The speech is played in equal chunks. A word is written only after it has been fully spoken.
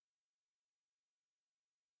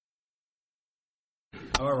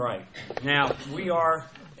All right. Now, we are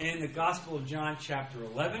in the Gospel of John, chapter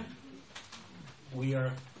 11. We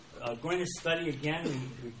are going to study again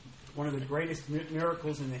one of the greatest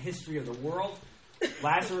miracles in the history of the world,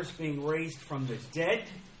 Lazarus being raised from the dead.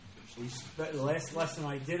 The last lesson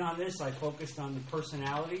I did on this, I focused on the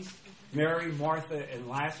personalities, Mary, Martha, and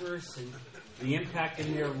Lazarus, and the impact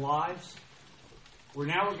in their lives. We're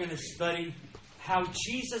going to study how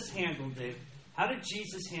Jesus handled it. How did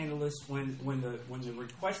Jesus handle this when the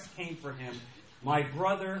request came for him? Our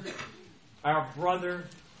brother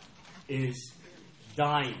is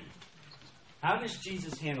dying. How does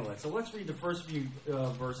Jesus handle it? So let's read the first few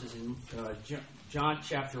verses in John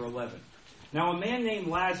chapter 11. Now a man named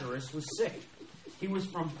Lazarus was sick. He was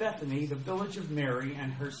from Bethany, the village of Mary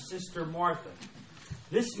and her sister Martha.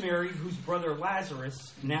 This Mary, whose brother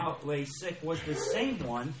Lazarus now lay sick, was the same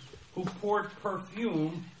one who poured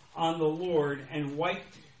perfume on the Lord and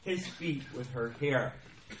wiped his feet with her hair.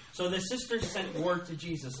 So the sisters sent word to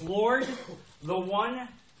Jesus, Lord, the one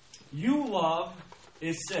you love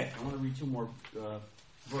is sick. I want to read two more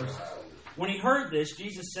verses. When he heard this,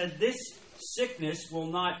 Jesus said, this sickness will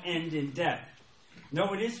not end in death.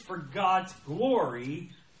 No, it is for God's glory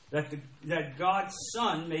that God's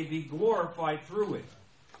Son may be glorified through it.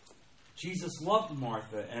 Jesus loved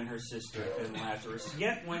Martha and her sister and Lazarus.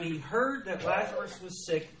 Yet when he heard that Lazarus was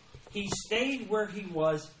sick, he stayed where he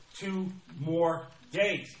was 2 more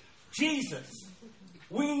days. Jesus,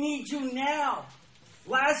 we need you now.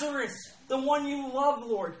 Lazarus, the one you love,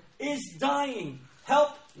 Lord, is dying.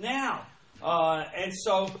 Help now. And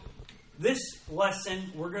so this lesson,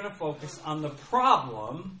 we're going to focus on the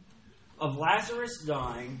problem of Lazarus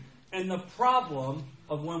dying and the problem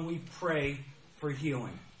of when we pray for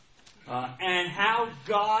healing. And how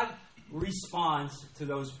God responds to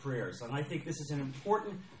those prayers. And I think this is an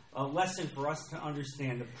important lesson for us to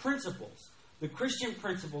understand the principles, the Christian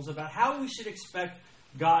principles about how we should expect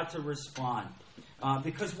God to respond.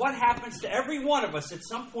 Because what happens to every one of us at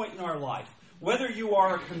some point in our life, whether you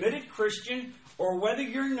are a committed Christian or whether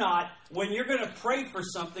you're not, when you're going to pray for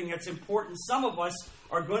something that's important, some of us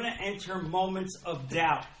are going to enter moments of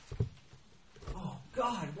doubt. Oh,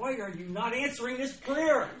 God, why are you not answering this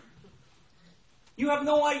prayer? You have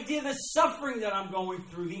no idea the suffering that I'm going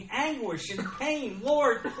through, the anguish and pain.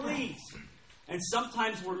 Lord, please. And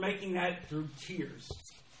sometimes we're making that through tears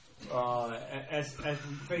as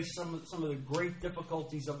we face some of the great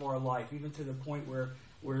difficulties of our life, even to the point where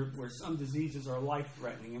some diseases are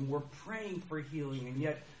life-threatening. And we're praying for healing, and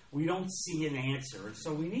yet we don't see an answer. And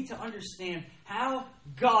so we need to understand how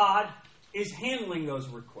God is handling those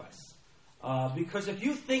requests. Because if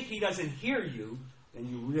you think he doesn't hear you, then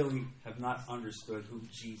you really have not understood who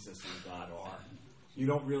Jesus and God are. You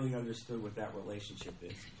don't really understand what that relationship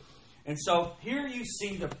is. And so here you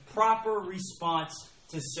see the proper response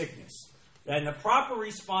to sickness. And the proper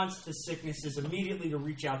response to sickness is immediately to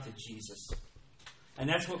reach out to Jesus. And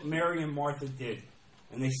that's what Mary and Martha did.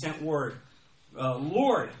 And they sent word,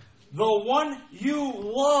 Lord, the one you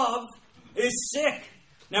love is sick.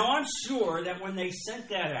 Now I'm sure that when they sent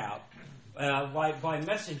that out by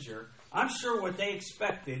messenger, I'm sure what they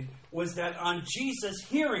expected was that on Jesus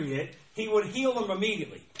hearing it, he would heal them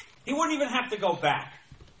immediately. He wouldn't even have to go back.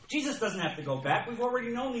 Jesus doesn't have to go back. We've already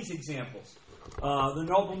known these examples. The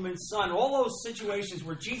nobleman's son, all those situations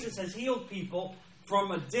where Jesus has healed people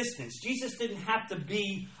from a distance. Jesus didn't have to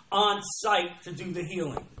be on site to do the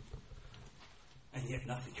healing. And yet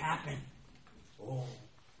nothing happened. Oh,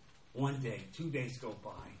 1 day, 2 days go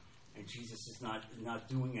by, and Jesus is not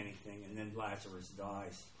doing anything, and then Lazarus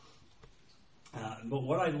dies. But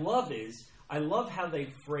what I love how they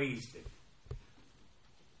phrased it.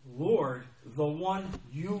 Lord, the one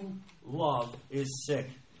you love is sick.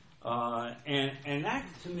 And that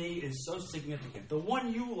to me is so significant. The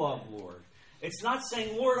one you love, Lord. It's not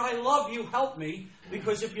saying, Lord, I love you, help me.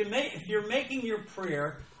 Because if you're making your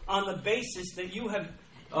prayer on the basis that you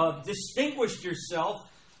have distinguished yourself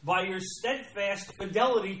by your steadfast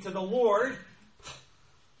fidelity to the Lord,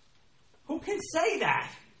 who can say that?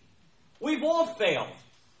 We've all failed.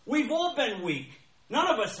 We've all been weak. None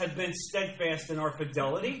of us have been steadfast in our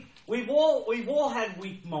fidelity. We've all had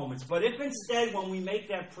weak moments. But if instead, when we make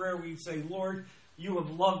that prayer, we say, Lord, you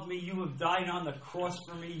have loved me. You have died on the cross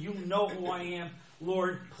for me. You know who I am.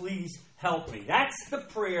 Lord, please help me. That's the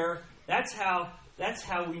prayer. That's how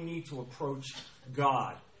we need to approach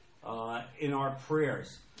God in our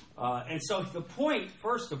prayers. And so the point,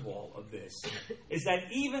 first of all, of this is that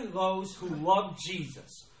even those who love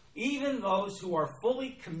Jesus, even those who are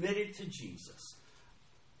fully committed to Jesus,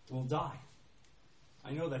 will die.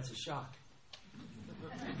 I know that's a shock.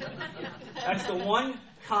 That's the one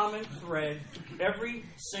common thread every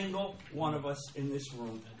single one of us in this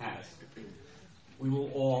room has. We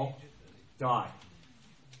will all die.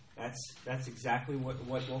 That's exactly what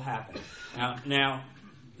will happen. Now,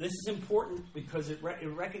 this is important because it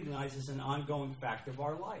recognizes an ongoing fact of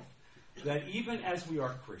our life. That even as we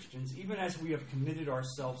are Christians, even as we have committed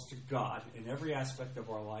ourselves to God in every aspect of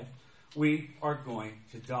our life, we are going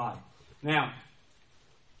to die. Now,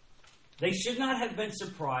 they should not have been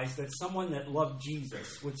surprised that someone that loved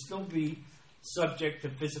Jesus would still be subject to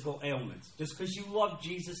physical ailments. Just because you love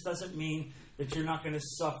Jesus doesn't mean that you're not going to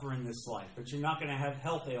suffer in this life, that you're not going to have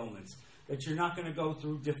health ailments, that you're not going to go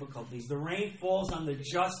through difficulties. The rain falls on the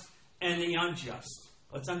just and the unjust.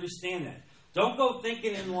 Let's understand that. Don't go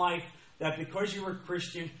thinking in life that because you're a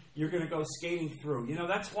Christian, you're going to go skating through. You know,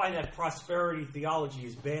 that's why that prosperity theology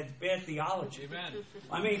is bad theology. Amen.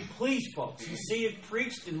 I mean, please, folks, you see it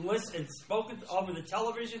preached and listened and spoken over the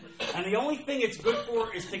television, and the only thing it's good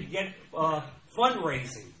for is to get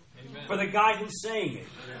fundraising. Amen. For the guy who's saying it.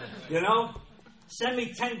 You know? Send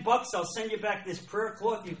me $10, I'll send you back this prayer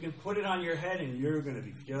cloth. You can put it on your head and you're going to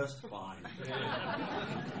be just fine.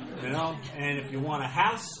 You know? And if you want a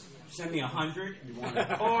house, send me 100. If you want a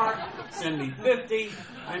car, send me 50.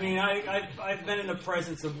 I mean, I've been in the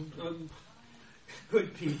presence of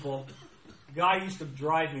good people. A guy used to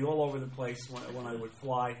drive me all over the place when I would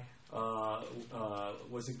fly.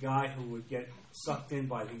 Was a guy who would get sucked in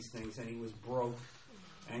by these things, and he was broke.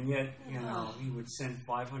 And yet, you know, he would send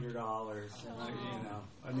 $500. And, you know,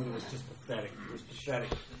 I mean, it was just pathetic. It was pathetic.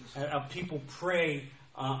 People prey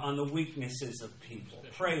on the weaknesses of people.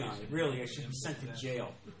 Prey on it. Really, they should be sent to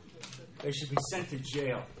jail. They should be sent to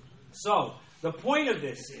jail. So, the point of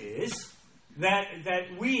this is that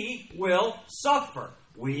we will suffer.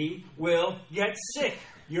 We will get sick.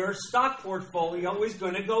 Your stock portfolio is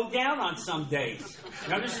going to go down on some days.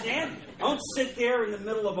 You understand? Don't sit there in the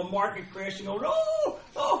middle of a market crash and go, oh,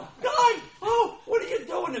 God, oh, what are you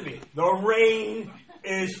doing to me? The rain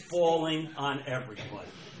is falling on everybody.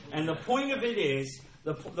 And the point of it is,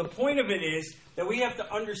 the point of it is that we have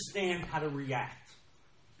to understand how to react.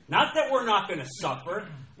 Not that we're not going to suffer,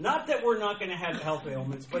 not that we're not going to have health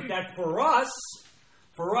ailments, but that for us,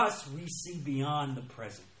 we see beyond the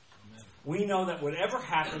present. We know that whatever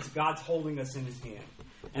happens, God's holding us in His hand.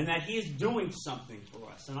 And that He is doing something for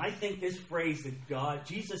us. And I think this phrase that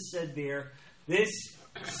Jesus said there, this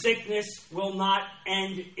sickness will not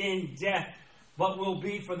end in death, but will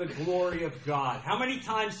be for the glory of God. How many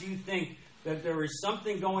times do you think that there is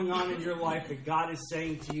something going on in your life that God is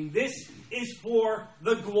saying to you, this is for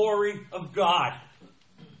the glory of God?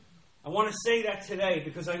 I want to say that today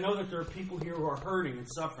because I know that there are people here who are hurting and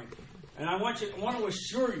suffering. And I want to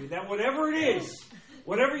assure you that whatever it is,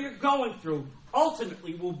 whatever you're going through,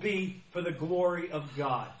 ultimately will be for the glory of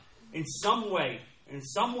God. In some way,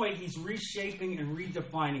 He's reshaping and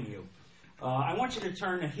redefining you. I want you to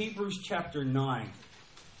turn to Hebrews chapter 9,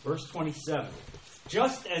 verse 27.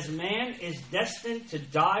 Just as man is destined to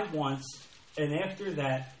die once, and after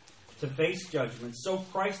that to face judgment, so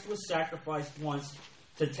Christ was sacrificed once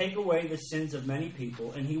to take away the sins of many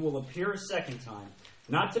people, and He will appear a second time,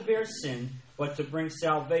 not to bear sin, but to bring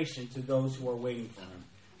salvation to those who are waiting for Him.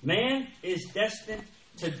 Man is destined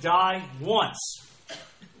to die once.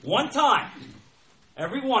 One time.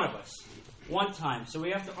 Every one of us. One time. So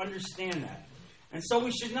we have to understand that. And so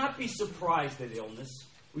we should not be surprised at illness.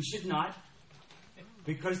 We should not.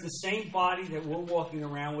 Because the same body that we're walking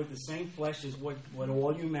around with, the same flesh is what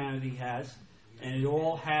all humanity has. And it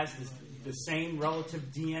all has the same relative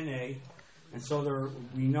DNA. And so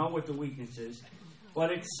we know what the weakness is. But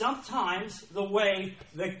it's sometimes the way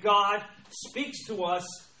that God speaks to us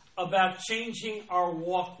about changing our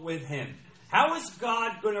walk with Him. How is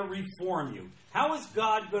God going to reform you? How is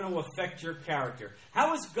God going to affect your character?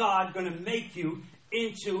 How is God going to make you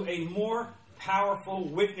into a more powerful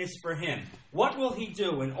witness for Him? What will He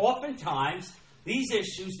do? And oftentimes, these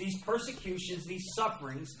issues, these persecutions, these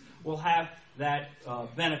sufferings will have that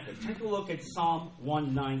benefit. Take a look at Psalm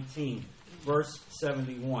 119, verse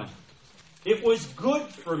 71. It was good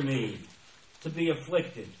for me to be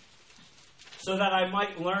afflicted, so that I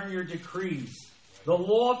might learn your decrees. The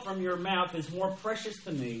law from your mouth is more precious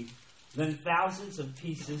to me than thousands of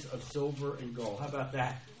pieces of silver and gold. How about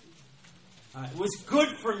that? It was good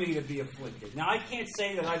for me to be afflicted. Now, I can't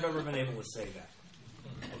say that I've ever been able to say that.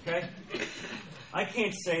 Okay? I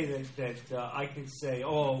can't say that I can say,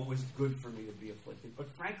 oh, it was good for me to be afflicted. But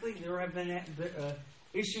frankly, there have been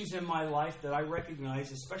issues in my life that I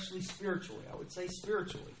recognize, especially spiritually. I would say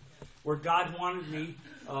spiritually, where God wanted me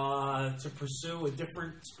to pursue a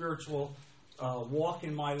different spiritual walk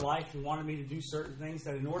in my life. He wanted me to do certain things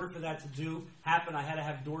that in order for that to happen, I had to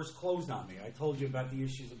have doors closed on me. I told you about the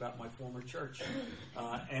issues about my former church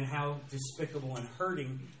and how despicable and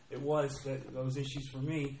hurting it was, those issues for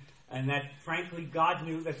me. And that, frankly, God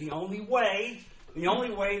knew that the only way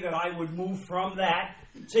that I would move from that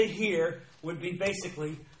to here would be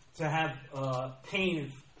basically to have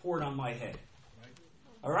pain poured on my head.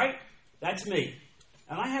 All right? That's me.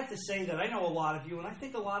 And I have to say that I know a lot of you, and I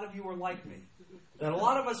think a lot of you are like me, that a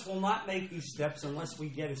lot of us will not make these steps unless we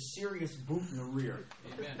get a serious boot in the rear.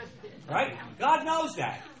 Amen. Right? God knows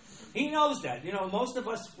that. He knows that. You know, most of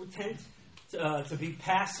us would tend to be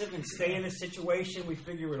passive and stay in a situation. We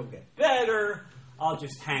figure it'll get better. I'll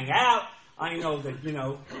just hang out. I know that,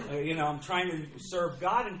 I'm trying to serve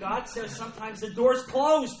God, and God says sometimes the door's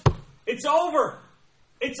closed. It's over.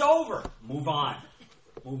 It's over. Move on.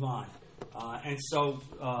 Move on. And so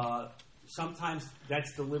sometimes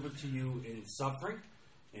that's delivered to you in suffering,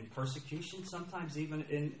 in persecution, sometimes even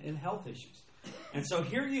in health issues. And so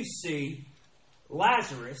here you see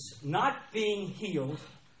Lazarus not being healed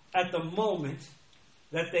at the moment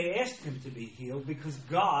that they asked him to be healed because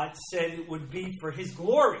God said it would be for his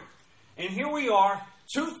glory. And here we are,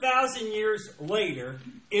 2,000 years later,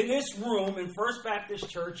 in this room in First Baptist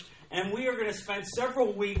Church, and we are going to spend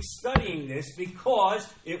several weeks studying this because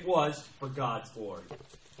it was for God's glory.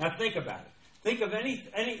 Now think about it. Think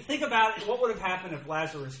about it. What would have happened if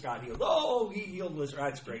Lazarus got healed? Oh, he healed Lazarus.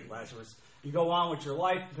 That's great, Lazarus. You go on with your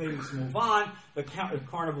life. Things move on. The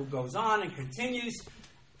carnival goes on and continues.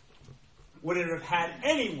 Would it have had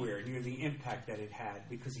anywhere near the impact that it had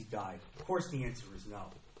because he died? Of course, the answer is no.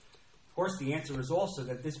 Of course, the answer is also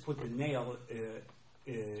that this put the nail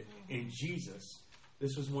in Jesus.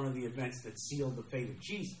 This was one of the events that sealed the fate of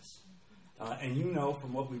Jesus. And you know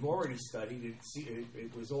from what we've already studied,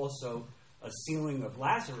 it was also a sealing of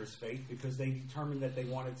Lazarus' fate because they determined that they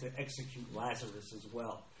wanted to execute Lazarus as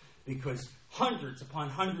well. Because hundreds upon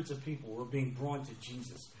hundreds of people were being drawn to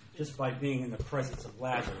Jesus just by being in the presence of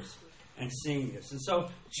Lazarus and seeing this. And so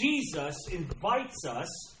Jesus invites us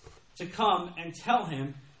to come and tell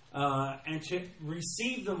him and to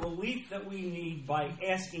receive the relief that we need by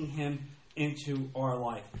asking him into our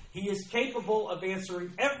life. He is capable of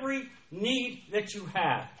answering every need that you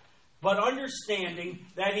have, but understanding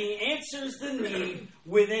that he answers the need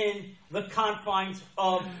within the confines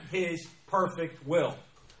of his perfect will.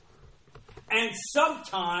 And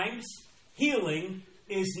sometimes healing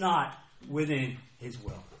is not within his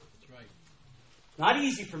will. That's right. Not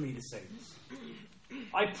easy for me to say this.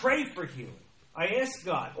 I pray for healing. I ask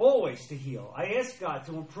God always to heal. I ask God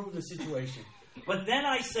to improve the situation. But then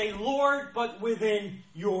I say, Lord, but within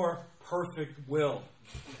your perfect will.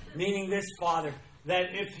 Meaning this, Father, that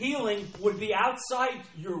if healing would be outside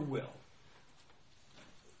your will,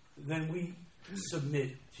 then we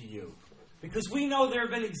submit to you. Because we know there have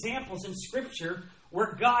been examples in Scripture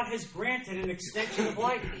where God has granted an extension of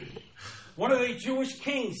life. One of the Jewish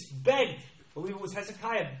kings begged, I believe it was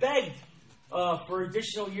Hezekiah, begged for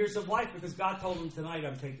additional years of life because God told him, tonight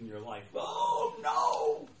I'm taking your life. Oh,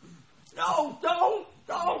 no! No, don't,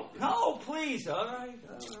 no, please. All right.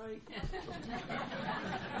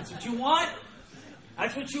 That's what you want?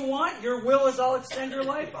 That's what you want? Your will is I'll extend your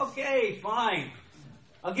life? Okay, fine.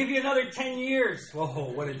 I'll give you another 10 years.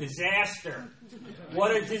 Whoa, what a disaster.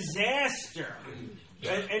 What a disaster.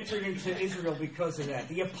 That entered into Israel because of that.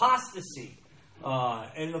 The apostasy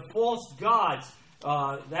and the false gods.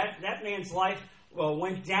 That man's life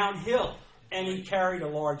went downhill. And he carried a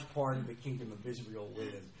large part of the kingdom of Israel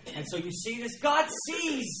with him. And so you see this. God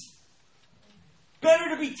sees. Better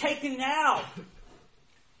to be taken now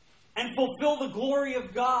and fulfill the glory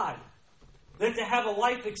of God than to have a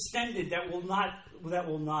life extended that will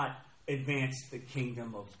not advance the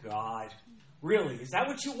kingdom of God. Really, is that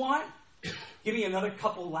what you want? Give me another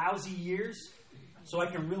couple lousy years so I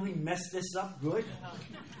can really mess this up good?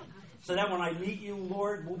 So that when I meet you,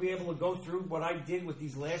 Lord, we'll be able to go through what I did with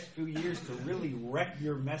these last few years to really wreck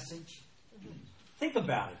your message. Think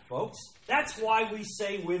about it, folks. That's why we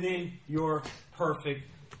say within your perfect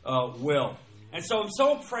will. And so I'm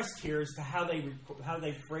so impressed here as to how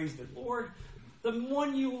they phrased it. Lord, the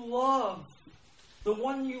one you love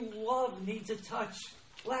needs a touch.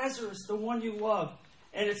 Lazarus, the one you love.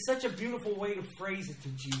 And it's such a beautiful way to phrase it to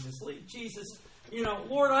Jesus. Jesus,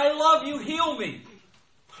 Lord, I love you, heal me.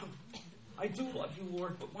 I do love you,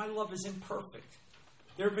 Lord, but my love is imperfect.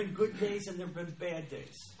 There have been good days and there have been bad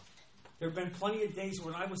days. There have been plenty of days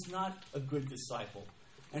when I was not a good disciple.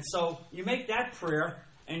 And so you make that prayer,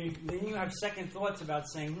 and then you have second thoughts about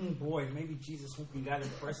saying, boy, maybe Jesus won't be that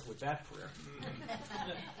impressed with that prayer.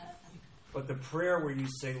 But the prayer where you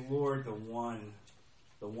say, Lord, the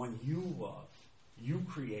one you love, you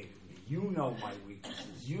created me, you know my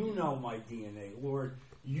weaknesses, you know my DNA, Lord,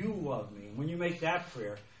 you love me. And when you make that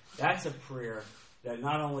prayer, that's a prayer that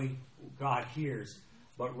not only God hears,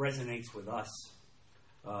 but resonates with us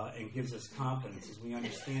and gives us confidence as we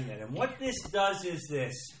understand that. And what this does is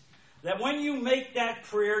this, that when you make that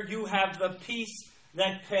prayer, you have the peace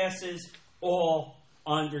that passes all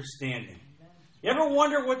understanding. You ever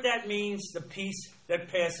wonder what that means, the peace that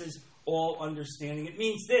passes all understanding? It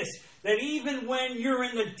means this, that even when you're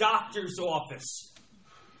in the doctor's office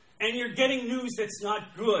and you're getting news that's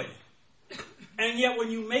not good, and yet when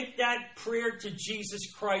you make that prayer to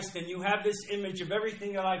Jesus Christ and you have this image of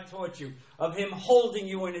everything that I've taught you, of Him holding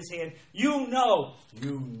you in His hand, you know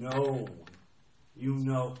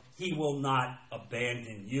He will not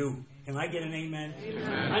abandon you. Can I get an amen?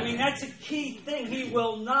 Amen? I mean, that's a key thing. He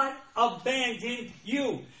will not abandon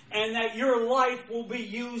you. And that your life will be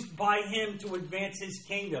used by Him to advance His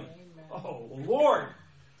kingdom. Amen. Oh, Lord.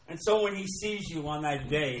 And so when He sees you on that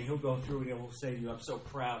day, He'll go through and He'll say to you, I'm so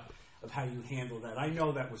proud of how you handled that. I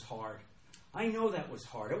know that was hard. I know that was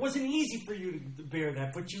hard. It wasn't easy for you to bear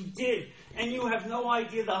that, but you did. And you have no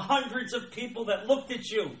idea the hundreds of people that looked at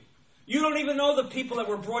you. You don't even know the people that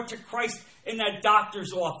were brought to Christ in that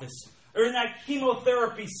doctor's office, or in that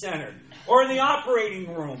chemotherapy center, or in the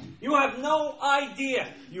operating room. You have no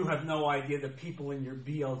idea. You have no idea the people in your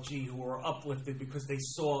BLG who were uplifted because they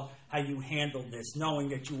saw how you handled this, knowing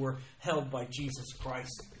that you were held by Jesus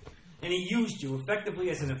Christ. And He used you effectively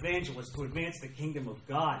as an evangelist to advance the kingdom of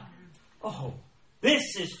God. Oh,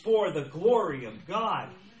 this is for the glory of God.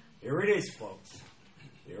 There it is, folks.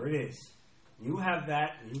 There it is. You have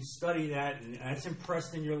that, and you study that, and that's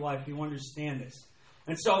impressed in your life. You understand this.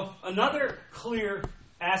 And so, another clear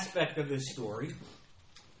aspect of this story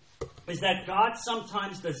is that God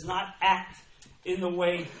sometimes does not act in the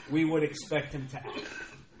way we would expect Him to act.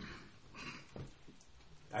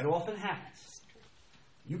 That often happens.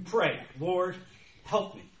 You pray, Lord,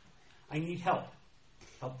 help me. I need help.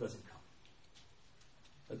 Help doesn't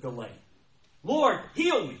come. A delay. Lord,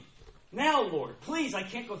 heal me. Now, Lord, please, I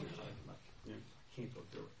can't go through it. Can't go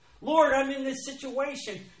through it. Lord, I'm in this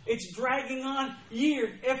situation. It's dragging on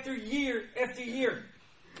year after year after year.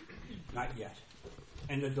 Not yet.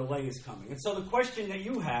 And the delay is coming. And so the question that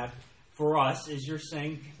you have for us is you're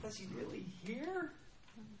saying, does He really hear?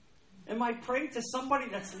 Am I praying to somebody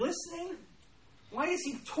that's listening? Why is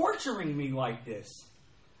He torturing me like this?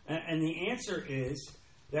 And the answer is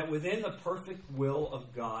that within the perfect will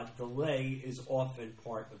of God, delay is often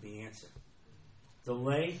part of the answer.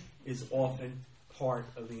 Delay is often part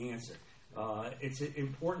of the answer. It's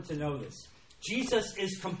important to know this. Jesus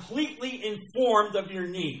is completely informed of your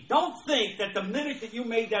need. Don't think that the minute that you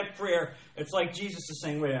made that prayer, it's like Jesus is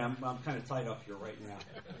saying, wait, I'm kind of tied up here right now.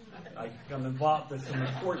 I'm involved in some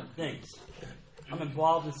important things.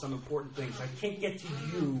 I can't get to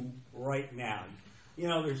you right now. You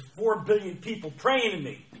know, there's 4 billion people praying to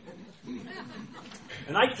me.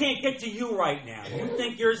 And I can't get to you right now. You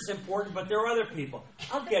think yours is important, but there are other people.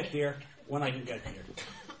 I'll get there when I can get there.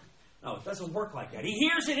 No, it doesn't work like that. He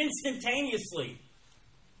hears it instantaneously.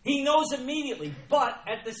 He knows immediately. But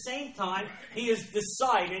at the same time, He has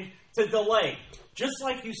decided to delay. Just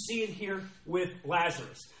like you see it here with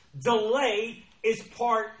Lazarus. Delay is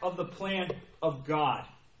part of the plan of God.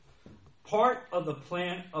 Part of the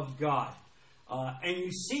plan of God. And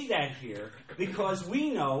you see that here because we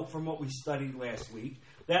know from what we studied last week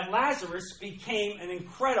that Lazarus became an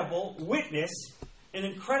incredible witness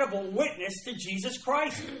to Jesus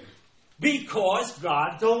Christ because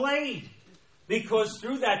God delayed. Because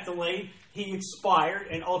through that delay, He expired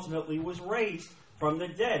and ultimately was raised from the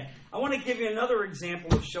dead. I want to give you another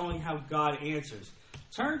example of showing how God answers.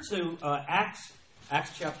 Turn to Acts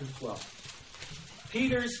chapter 12.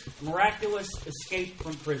 Peter's miraculous escape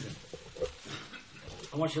from prison.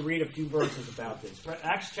 I want you to read a few verses about this.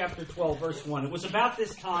 Acts chapter 12, verse 1. It was about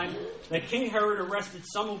this time that King Herod arrested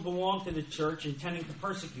some who belonged to the church, intending to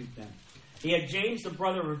persecute them. He had James, the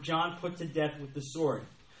brother of John, put to death with the sword.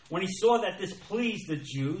 When he saw that this pleased the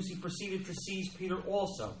Jews, he proceeded to seize Peter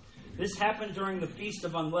also. This happened during the Feast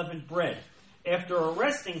of Unleavened Bread. After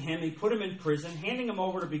arresting him, he put him in prison, handing him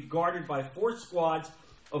over to be guarded by 4 squads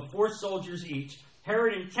of 4 soldiers each.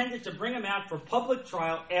 Herod intended to bring him out for public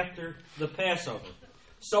trial after the Passover.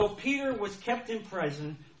 So Peter was kept in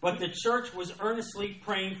prison, but the church was earnestly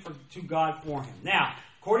praying to God for him. Now,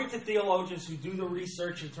 according to theologians who do the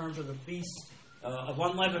research in terms of the Feast of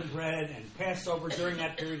Unleavened Bread and Passover during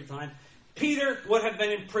that period of time, Peter would have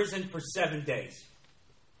been in prison for 7 days.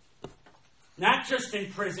 Not just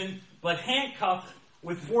in prison, but handcuffed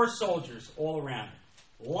with 4 soldiers all around him,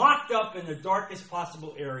 locked up in the darkest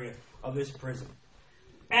possible area of this prison.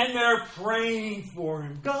 And they're praying for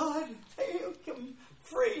him. God, take him.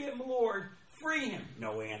 Free him, Lord. Free him.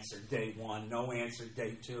 No answer day 1. No answer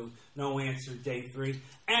day 2. No answer day 3.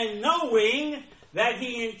 And knowing that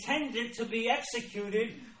he intended to be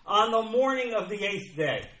executed on the morning of the 8th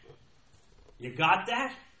day. You got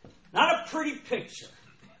that? Not a pretty picture.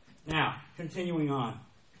 Now, continuing on.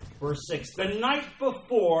 Verse 6. The night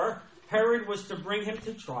before Herod was to bring him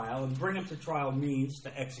to trial, and bring him to trial means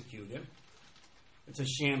to execute him. It's a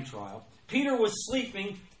sham trial. Peter was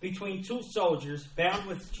sleeping between 2 soldiers, bound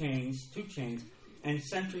with chains, 2 chains, and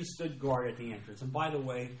sentries stood guard at the entrance. And by the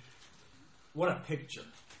way, what a picture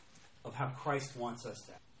of how Christ wants us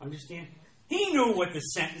to understand. He knew what the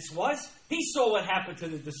sentence was. He saw what happened to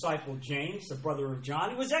the disciple James, the brother of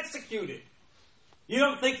John. He was executed. You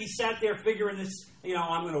don't think he sat there figuring this,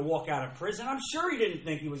 I'm going to walk out of prison? I'm sure he didn't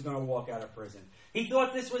think he was going to walk out of prison. He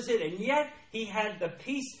thought this was it. And yet, he had the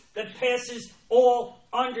peace that passes all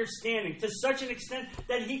understanding to such an extent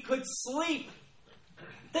that he could sleep.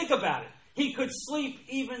 Think about it. He could sleep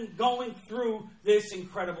even going through this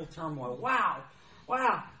incredible turmoil. Wow.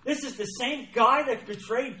 This is the same guy that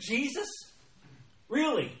betrayed Jesus?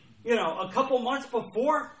 Really? A couple months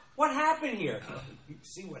before? What happened here? You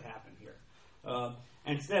see what happened here.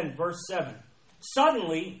 And then, verse 7.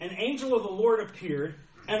 Suddenly, an angel of the Lord appeared,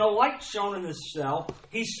 and a light shone in the cell.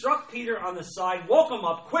 He struck Peter on the side. Woke him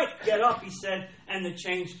up. Quick, get up, he said. And the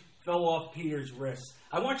chains fell off Peter's wrists.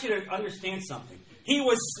 I want you to understand something. He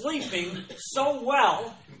was sleeping so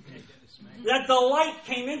well that the light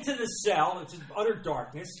came into the cell. It's utter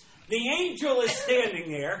darkness. The angel is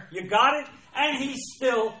standing there. You got it? And he's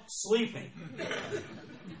still sleeping.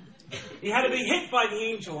 He had to be hit by the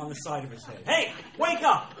angel on the side of his head. Hey, wake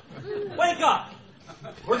up! Wake up!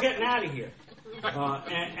 We're getting out of here.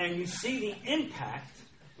 And you see the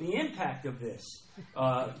impact of this.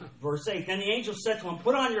 Verse 8, then the angel said to him,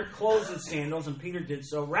 put on your clothes and sandals, and Peter did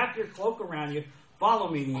so. Wrap your cloak around you. Follow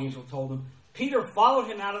me, the angel told him. Peter followed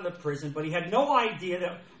him out of the prison, but he had no idea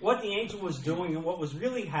that what the angel was doing and what was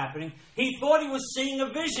really happening. He thought he was seeing a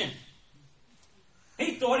vision.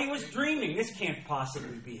 He thought he was dreaming. This can't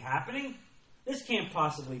possibly be happening. This can't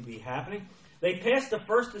possibly be happening. They passed the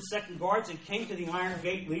first and second guards and came to the iron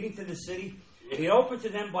gate leading to the city. It opened to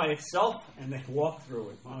them by itself, and they walked through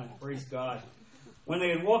it. Oh, praise God. When they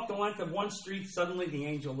had walked the length of one street, suddenly the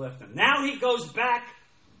angel left them. Now he goes back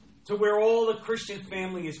to where all the Christian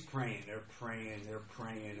family is praying. They're praying.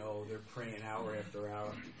 Oh, they're praying hour after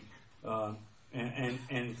hour. And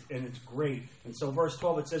it's great. And so verse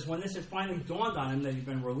 12, it says, when this had finally dawned on him that he'd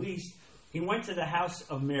been released, he went to the house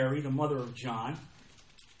of Mary, the mother of John,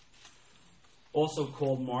 also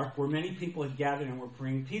called Mark, where many people had gathered and were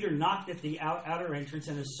praying. Peter knocked at the outer entrance,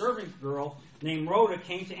 and a servant girl named Rhoda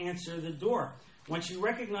came to answer the door. When she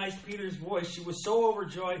recognized Peter's voice, she was so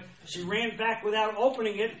overjoyed, she ran back without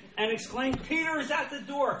opening it and exclaimed, Peter is at the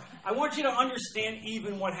door. I want you to understand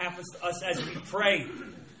even what happens to us as we pray.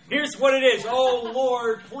 Here's what it is. Oh,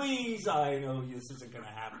 Lord, please. I know this isn't going to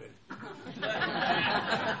happen.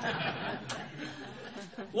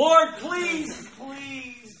 Lord, please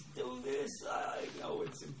do this. I know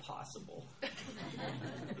it's impossible.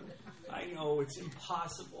 I know it's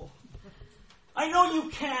impossible. I know you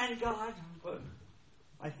can, God, but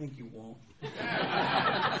I think you won't.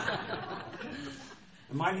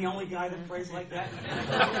 Am I the only guy that prays like that?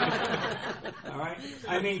 All right?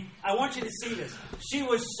 I mean, I want you to see this. She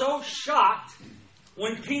was so shocked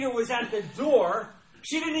when Peter was at the door,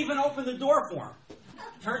 she didn't even open the door for him.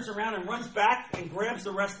 Turns around and runs back and grabs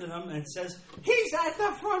the rest of them and says, he's at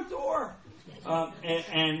the front door.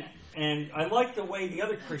 And I like the way the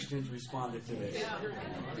other Christians responded to this.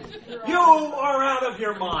 You are out of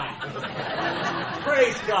your mind.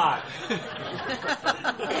 Praise God.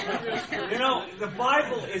 The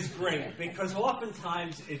Bible is great because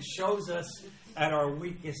oftentimes it shows us at our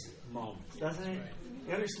weakest moments, doesn't it?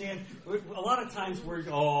 You understand? A lot of times we're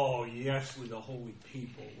the holy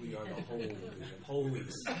people. We are the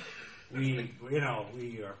holies.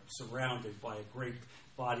 We are surrounded by a great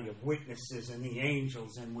body of witnesses and the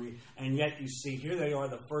angels, and yet you see here they are,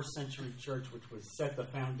 the first century church, which was set the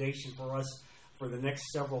foundation for us for the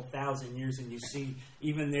next several thousand years, and you see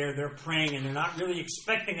even there they're praying and they're not really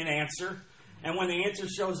expecting an answer, and when the answer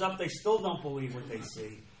shows up they still don't believe what they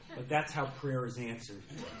see, but that's how prayer is answered,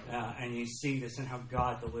 and you see this and how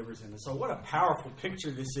God delivers them. And so what a powerful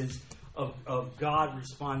picture this is of God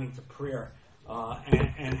responding to prayer,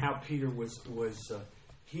 and how Peter was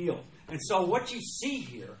healed. And so what you see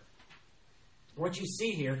here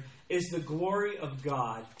is the glory of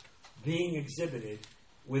God being exhibited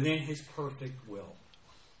within his perfect will.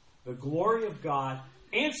 The glory of God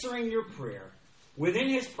answering your prayer within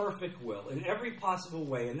his perfect will in every possible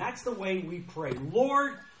way. And that's the way we pray.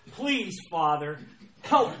 Lord, please, Father,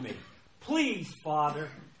 help me. Please, Father,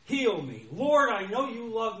 heal me. Lord, I know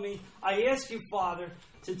you love me. I ask you, Father,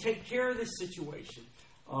 to take care of this situation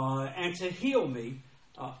and to heal me.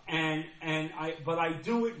 But I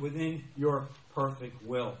do it within your perfect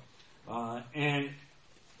will. And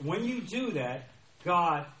when you do that,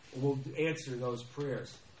 God will answer those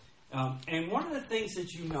prayers. And one of the things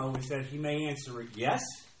that you know is that he may answer it yes,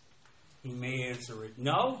 he may answer it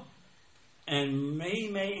no, and he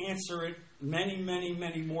may answer it many, many,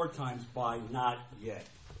 many more times by not yet.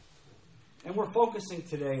 And we're focusing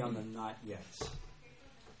today on the not yets.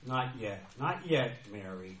 Not yet. Not yet,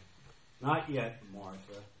 Mary. Not yet,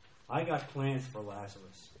 Martha. I got plans for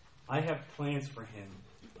Lazarus. I have plans for him.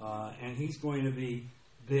 And he's going to be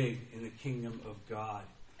big in the kingdom of God.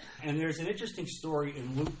 And there's an interesting story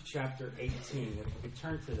in Luke chapter 18. If we could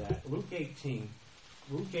turn to that. Luke 18.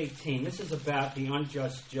 This is about the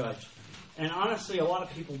unjust judge. And honestly, a lot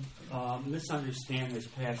of people misunderstand this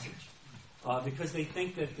passage because they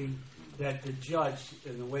think that the judge,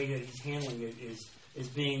 and the way that he's handling it, is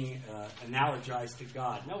being analogized to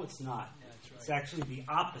God. No, it's not. Right. It's actually the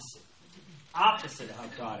opposite. Opposite of how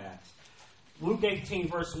God acts. Luke 18,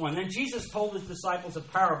 verse 1. Then Jesus told his disciples a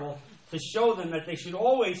parable to show them that they should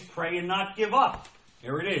always pray and not give up.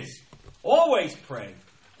 Here it is. Always pray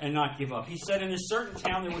and not give up. He said, in a certain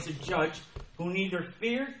town there was a judge who neither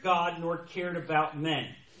feared God nor cared about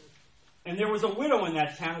men. And there was a widow in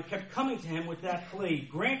that town who kept coming to him with that plea,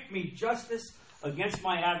 grant me justice against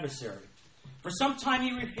my adversary. For some time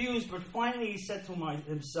he refused, but finally he said to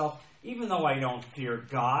himself, even though I don't fear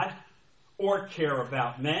God or care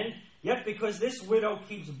about men, yet because this widow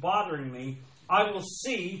keeps bothering me, I will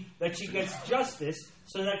see that she gets justice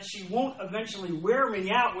so that she won't eventually wear me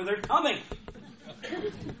out with her coming.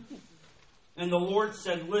 And the Lord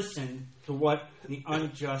said, listen to what the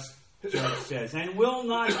unjust judge says. And will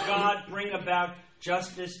not God bring about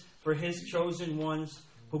justice for his chosen ones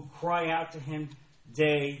who cry out to him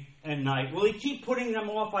day and night? Will he keep putting them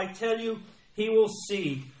off? I tell you, he will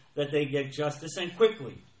see that they get justice, and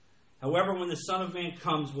quickly. However, when the Son of Man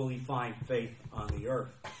comes, will he find faith on the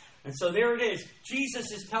earth? And so there it is.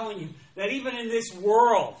 Jesus is telling you that even in this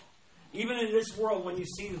world, when you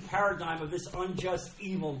see the paradigm of this unjust,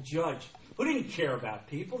 evil judge, who didn't care about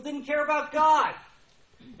people, didn't care about God.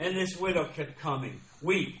 And this widow kept coming,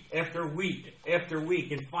 week after week after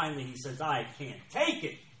week. And finally he says, I can't take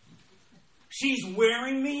it. She's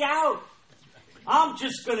wearing me out. I'm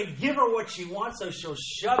just going to give her what she wants so she'll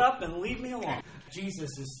shut up and leave me alone.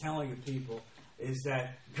 Jesus is telling the people is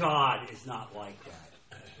that God is not like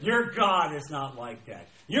that. Your God is not like that.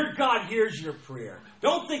 Your God hears your prayer.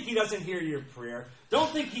 Don't think he doesn't hear your prayer.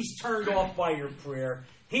 Don't think he's turned off by your prayer.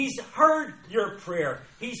 He's heard your prayer.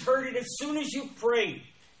 He's heard it as soon as you prayed.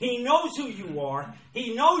 He knows who you are.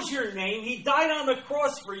 He knows your name. He died on the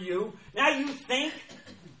cross for you. Now you think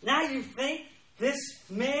this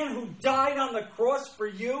man who died on the cross for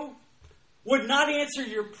you would not answer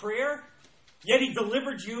your prayer, yet he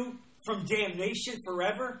delivered you from damnation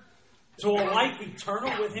forever to a life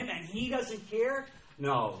eternal with him, and he doesn't care?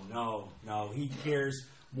 No. He cares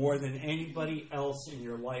more than anybody else in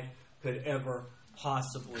your life could ever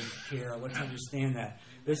possibly care. Let's understand that.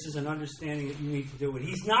 This is an understanding that you need to do it.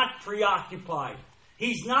 He's not preoccupied.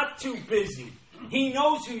 He's not too busy. He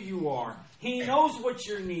knows who you are. He knows what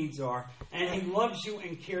your needs are. And he loves you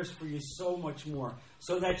and cares for you so much more.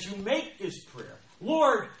 So that you make this prayer.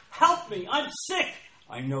 Lord, help me. I'm sick.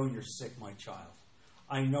 I know you're sick, my child.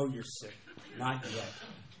 I know you're sick. Not yet.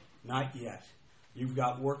 Not yet. You've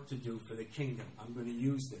got work to do for the kingdom. I'm going to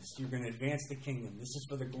use this. You're going to advance the kingdom. This is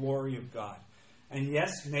for the glory of God. And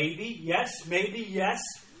yes, maybe,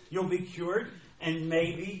 you'll be cured. And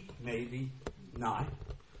maybe not.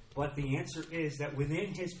 But the answer is that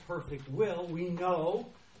within his perfect will, we know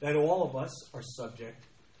that all of us are subject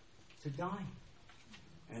to dying.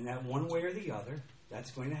 And that one way or the other,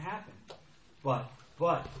 that's going to happen. But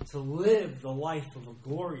to live the life of a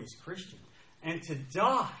glorious Christian and to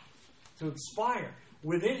die, to expire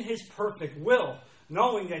within his perfect will,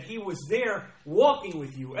 knowing that he was there walking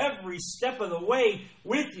with you every step of the way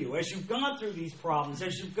with you as you've gone through these problems,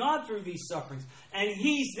 as you've gone through these sufferings, and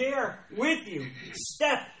he's there with you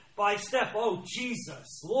step by step. Oh,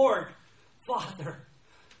 Jesus, Lord, Father,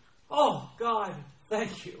 oh, God,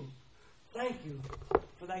 thank you. Thank you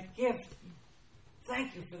for that gift.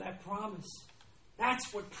 Thank you for that promise.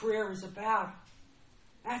 That's what prayer is about.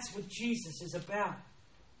 That's what Jesus is about.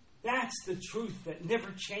 That's the truth that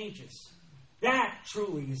never changes. That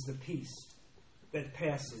truly is the peace that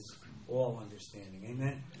passes all understanding.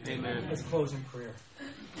 Amen? Amen. Let's close in prayer.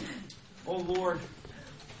 Oh, Lord,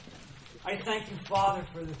 I thank you, Father,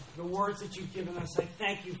 for the words that you've given us. I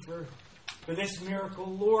thank you for this miracle.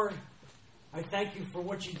 Lord, I thank you for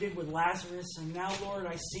what you did with Lazarus. And now, Lord,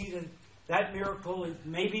 I see that miracle,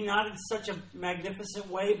 maybe not in such a magnificent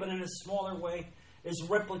way, but in a smaller way, is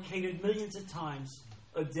replicated millions of times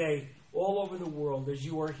a day all over the world as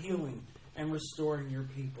you are healing and restoring your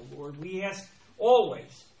people. Lord, we ask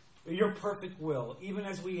always your perfect will, even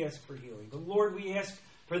as we ask for healing. But Lord, we ask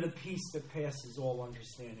for the peace that passes all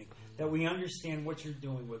understanding, that we understand what you're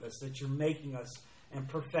doing with us, that you're making us and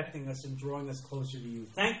perfecting us and drawing us closer to you.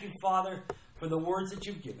 Thank you, Father, for the words that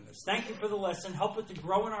you've given us. Thank you for the lesson. Help it to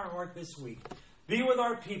grow in our heart this week. Be with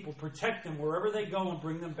our people. Protect them wherever they go and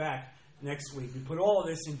bring them back next week. We put all of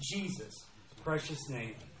this in Jesus' precious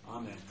name. Amen.